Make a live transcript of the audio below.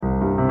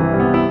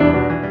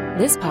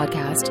This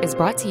podcast is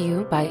brought to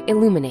you by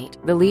Illuminate,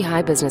 the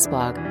Lehigh Business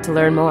Blog. To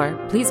learn more,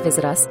 please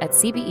visit us at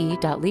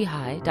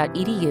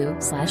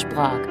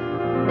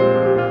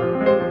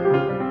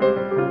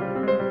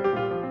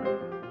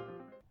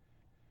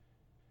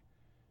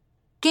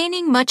cbe.lehigh.edu/blog.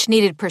 Gaining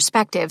much-needed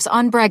perspectives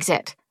on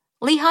Brexit.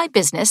 Lehigh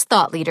Business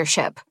Thought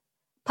Leadership.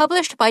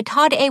 Published by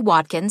Todd A.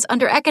 Watkins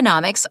under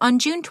Economics on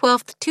June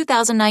 12,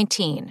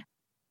 2019.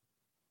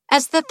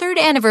 As the third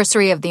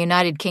anniversary of the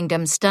United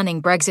Kingdom's stunning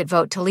Brexit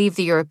vote to leave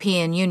the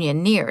European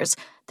Union nears,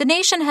 the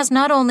nation has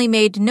not only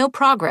made no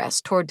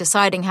progress toward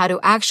deciding how to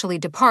actually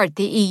depart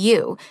the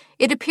EU,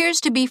 it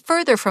appears to be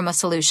further from a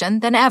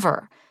solution than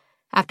ever.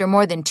 After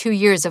more than 2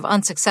 years of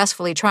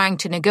unsuccessfully trying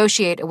to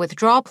negotiate a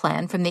withdrawal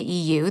plan from the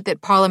EU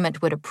that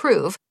Parliament would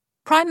approve,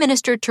 Prime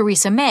Minister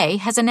Theresa May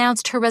has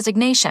announced her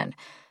resignation.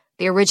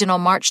 The original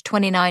March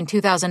 29,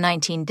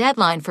 2019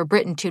 deadline for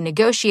Britain to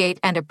negotiate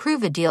and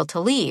approve a deal to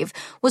leave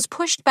was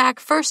pushed back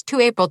first to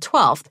April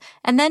 12th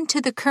and then to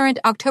the current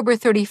October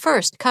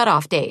 31st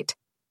cutoff date.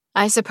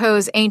 I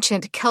suppose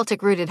ancient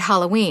Celtic-rooted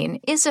Halloween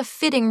is a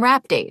fitting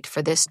wrap date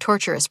for this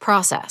torturous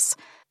process.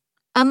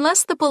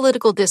 Unless the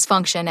political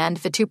dysfunction and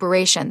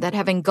vituperation that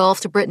have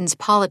engulfed Britain's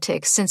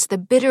politics since the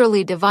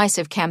bitterly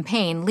divisive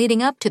campaign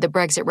leading up to the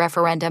Brexit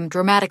referendum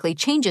dramatically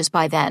changes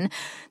by then,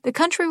 the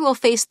country will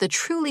face the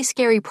truly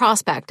scary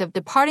prospect of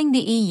departing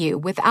the EU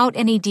without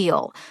any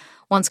deal.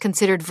 Once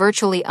considered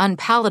virtually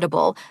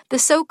unpalatable, the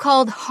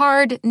so-called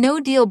hard,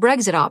 no-deal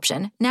Brexit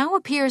option now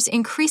appears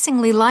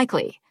increasingly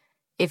likely.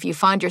 If you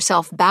find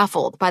yourself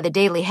baffled by the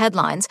daily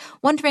headlines,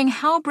 wondering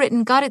how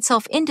Britain got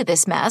itself into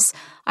this mess,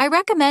 I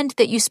recommend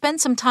that you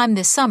spend some time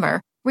this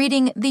summer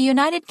reading The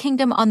United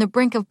Kingdom on the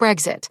Brink of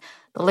Brexit,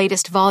 the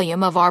latest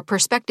volume of our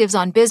Perspectives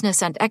on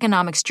Business and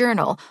Economics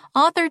journal,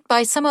 authored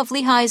by some of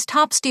Lehigh's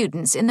top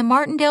students in the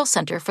Martindale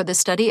Center for the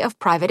Study of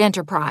Private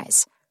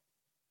Enterprise.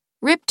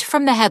 Ripped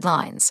from the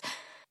headlines.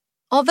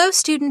 Although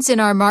students in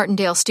our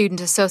Martindale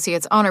Student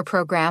Associates Honor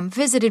Program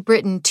visited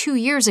Britain 2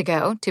 years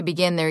ago to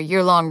begin their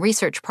year-long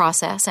research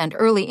process and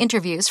early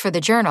interviews for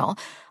the journal,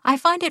 I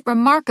find it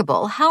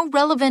remarkable how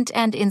relevant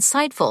and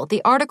insightful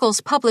the articles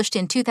published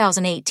in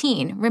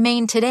 2018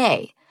 remain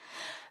today.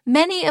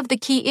 Many of the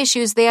key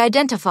issues they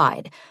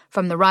identified,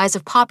 from the rise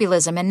of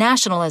populism and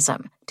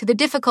nationalism to the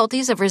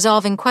difficulties of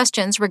resolving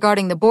questions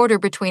regarding the border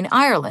between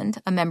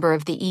Ireland, a member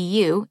of the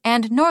EU,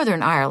 and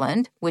Northern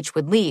Ireland, which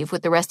would leave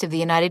with the rest of the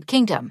United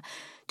Kingdom,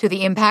 to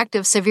the impact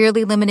of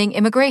severely limiting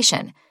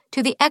immigration,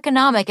 to the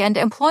economic and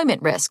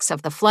employment risks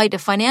of the flight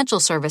of financial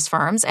service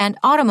firms and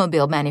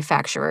automobile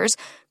manufacturers,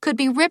 could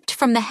be ripped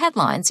from the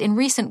headlines in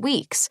recent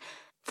weeks.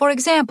 For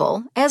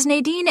example, as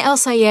Nadine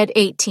El-Sayed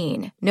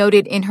 18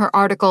 noted in her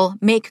article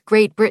Make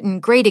Great Britain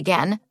Great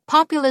Again,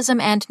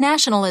 Populism and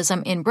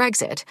Nationalism in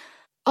Brexit,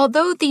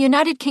 although the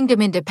United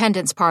Kingdom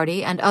Independence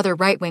Party and other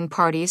right-wing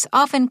parties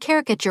often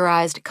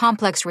caricaturized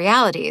complex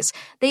realities,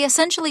 they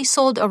essentially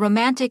sold a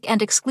romantic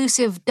and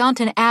exclusive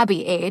Downton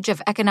Abbey age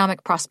of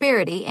economic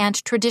prosperity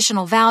and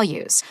traditional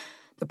values.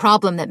 The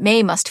problem that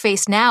May must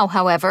face now,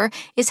 however,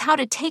 is how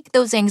to take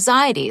those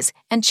anxieties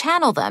and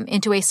channel them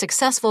into a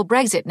successful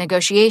Brexit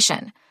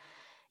negotiation.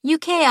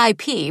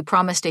 UKIP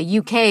promised a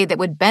UK that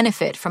would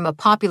benefit from a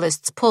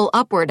populist's pull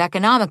upward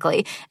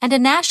economically and a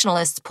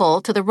nationalist's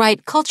pull to the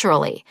right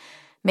culturally.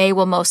 May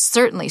will most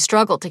certainly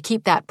struggle to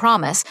keep that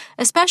promise,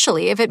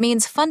 especially if it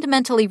means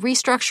fundamentally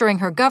restructuring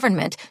her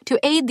government to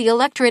aid the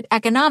electorate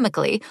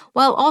economically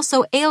while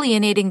also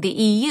alienating the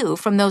EU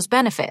from those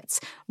benefits,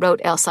 wrote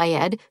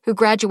El-Sayed, who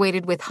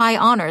graduated with high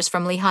honors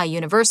from Lehigh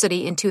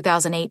University in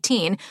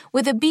 2018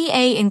 with a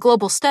BA in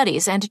Global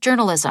Studies and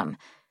Journalism.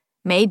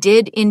 May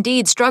did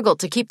indeed struggle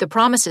to keep the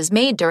promises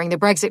made during the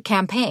Brexit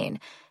campaign,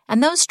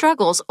 and those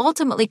struggles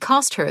ultimately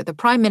cost her the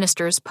Prime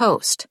Minister's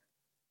post.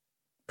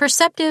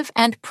 Perceptive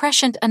and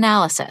prescient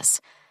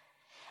analysis.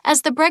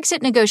 As the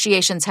Brexit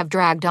negotiations have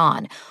dragged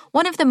on,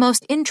 one of the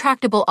most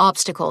intractable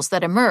obstacles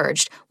that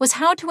emerged was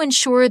how to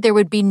ensure there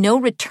would be no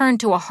return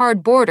to a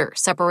hard border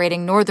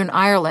separating Northern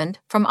Ireland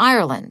from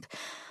Ireland.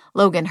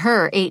 Logan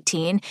Herr,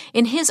 18,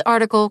 in his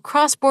article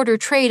Cross-Border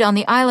Trade on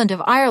the Island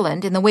of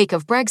Ireland in the Wake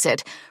of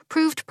Brexit,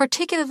 proved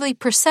particularly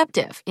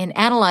perceptive in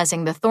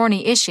analyzing the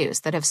thorny issues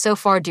that have so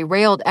far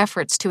derailed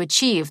efforts to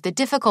achieve the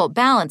difficult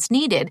balance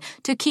needed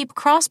to keep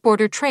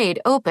cross-border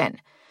trade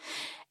open.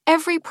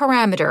 Every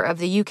parameter of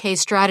the UK's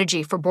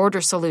strategy for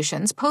border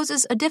solutions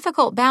poses a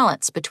difficult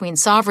balance between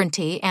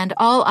sovereignty and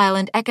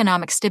all-island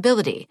economic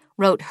stability,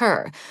 wrote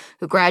Herr,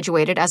 who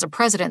graduated as a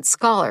President's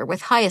Scholar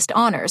with highest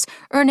honors,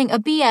 earning a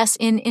BS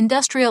in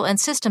Industrial and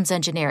Systems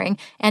Engineering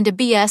and a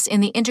BS in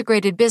the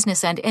Integrated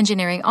Business and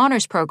Engineering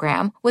Honors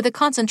Program with a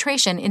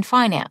concentration in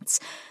finance.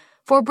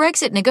 For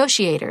Brexit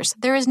negotiators,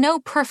 there is no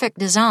perfect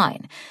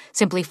design.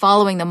 Simply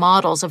following the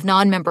models of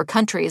non-member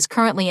countries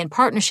currently in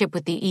partnership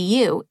with the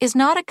EU is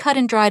not a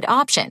cut-and-dried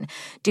option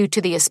due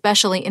to the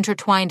especially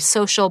intertwined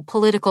social,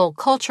 political,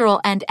 cultural,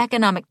 and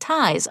economic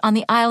ties on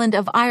the island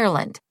of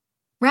Ireland.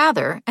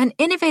 Rather, an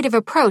innovative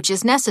approach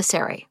is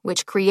necessary,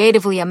 which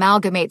creatively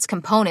amalgamates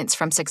components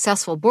from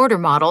successful border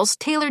models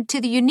tailored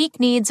to the unique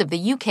needs of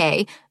the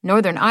UK,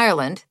 Northern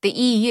Ireland, the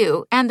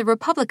EU, and the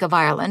Republic of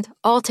Ireland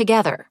all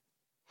together.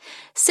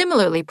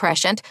 Similarly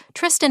prescient,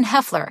 Tristan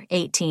Heffler,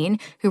 18,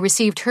 who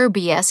received her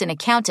BS in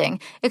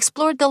accounting,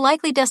 explored the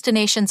likely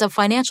destinations of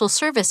financial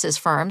services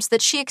firms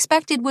that she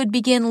expected would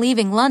begin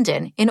leaving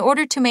London in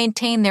order to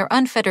maintain their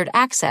unfettered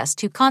access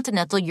to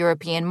continental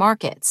European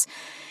markets.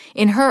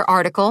 In her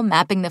article,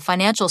 Mapping the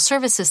Financial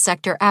Services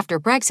Sector After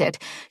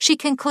Brexit, she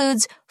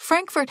concludes,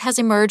 Frankfurt has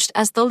emerged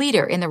as the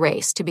leader in the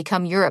race to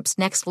become Europe's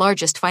next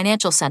largest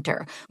financial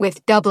center,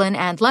 with Dublin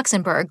and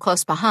Luxembourg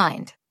close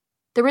behind.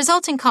 The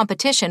resulting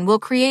competition will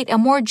create a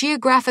more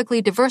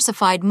geographically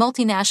diversified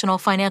multinational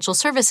financial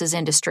services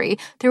industry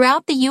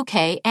throughout the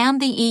UK and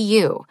the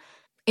EU.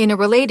 In a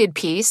related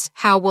piece,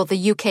 How Will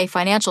the UK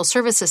Financial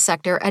Services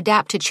Sector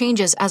Adapt to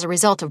Changes as a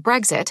Result of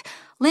Brexit?,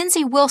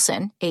 Lindsay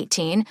Wilson,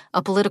 18,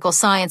 a political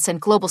science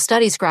and global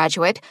studies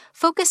graduate,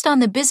 focused on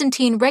the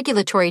Byzantine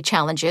regulatory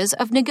challenges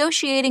of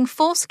negotiating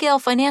full-scale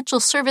financial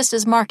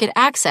services market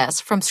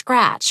access from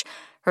scratch.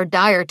 Her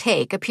dire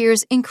take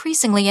appears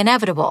increasingly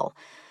inevitable.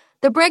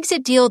 The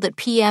Brexit deal that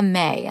PM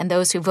May and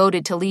those who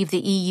voted to leave the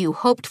EU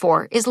hoped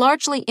for is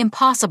largely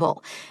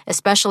impossible,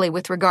 especially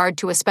with regard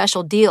to a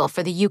special deal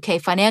for the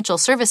UK financial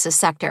services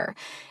sector.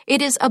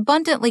 It is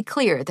abundantly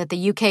clear that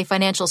the UK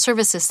financial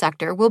services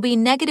sector will be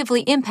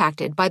negatively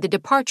impacted by the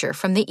departure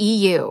from the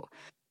EU.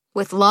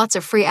 With lots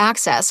of free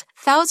access,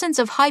 thousands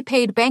of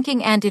high-paid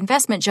banking and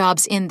investment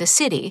jobs in the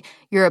city,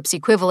 Europe's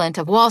equivalent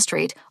of Wall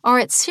Street, are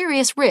at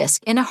serious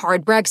risk in a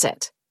hard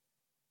Brexit.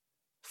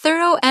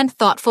 Thorough and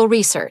thoughtful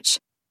research.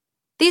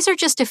 These are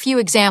just a few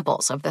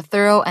examples of the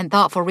thorough and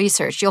thoughtful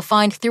research you'll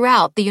find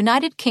throughout the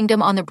United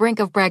Kingdom on the brink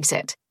of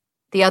Brexit.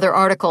 The other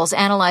articles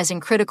analyzing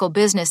critical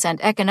business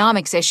and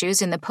economics issues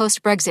in the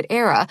post-Brexit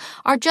era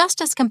are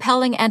just as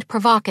compelling and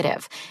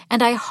provocative,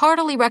 and I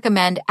heartily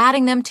recommend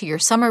adding them to your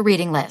summer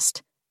reading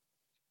list.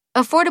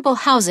 Affordable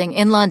Housing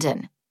in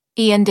London,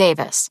 Ian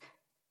Davis.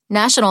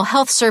 National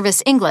Health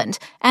Service England,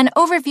 An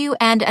Overview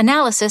and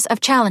Analysis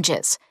of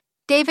Challenges,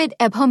 David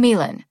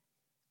Ebhomilan.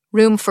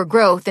 Room for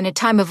Growth in a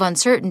Time of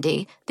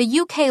Uncertainty, the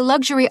UK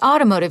Luxury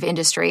Automotive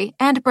Industry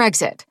and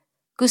Brexit,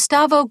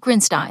 Gustavo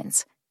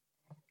Grinsteins.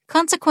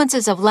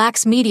 Consequences of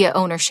Lax Media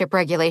Ownership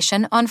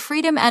Regulation on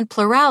Freedom and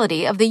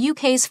Plurality of the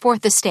UK's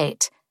Fourth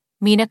Estate,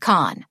 Mina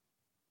Khan.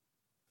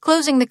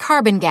 Closing the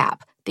Carbon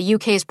Gap, the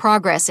UK's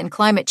Progress in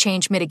Climate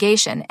Change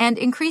Mitigation and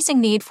Increasing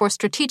Need for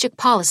Strategic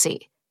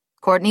Policy,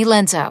 Courtney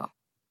Lenzo.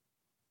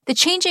 The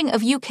Changing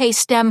of UK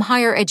STEM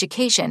Higher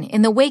Education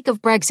in the Wake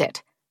of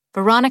Brexit,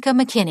 Veronica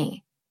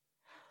McKinney.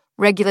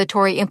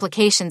 Regulatory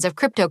Implications of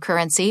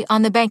Cryptocurrency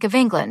on the Bank of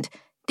England,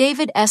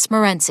 David S.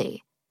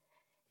 Morency.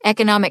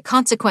 Economic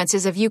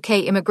Consequences of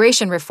UK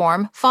Immigration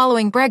Reform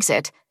Following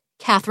Brexit,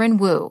 Catherine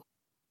Wu.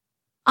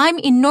 I'm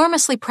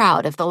enormously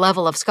proud of the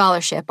level of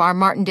scholarship our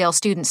Martindale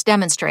students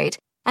demonstrate,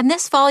 and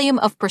this volume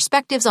of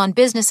Perspectives on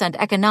Business and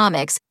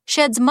Economics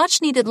sheds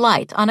much-needed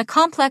light on a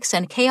complex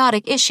and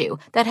chaotic issue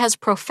that has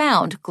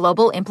profound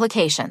global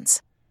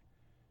implications.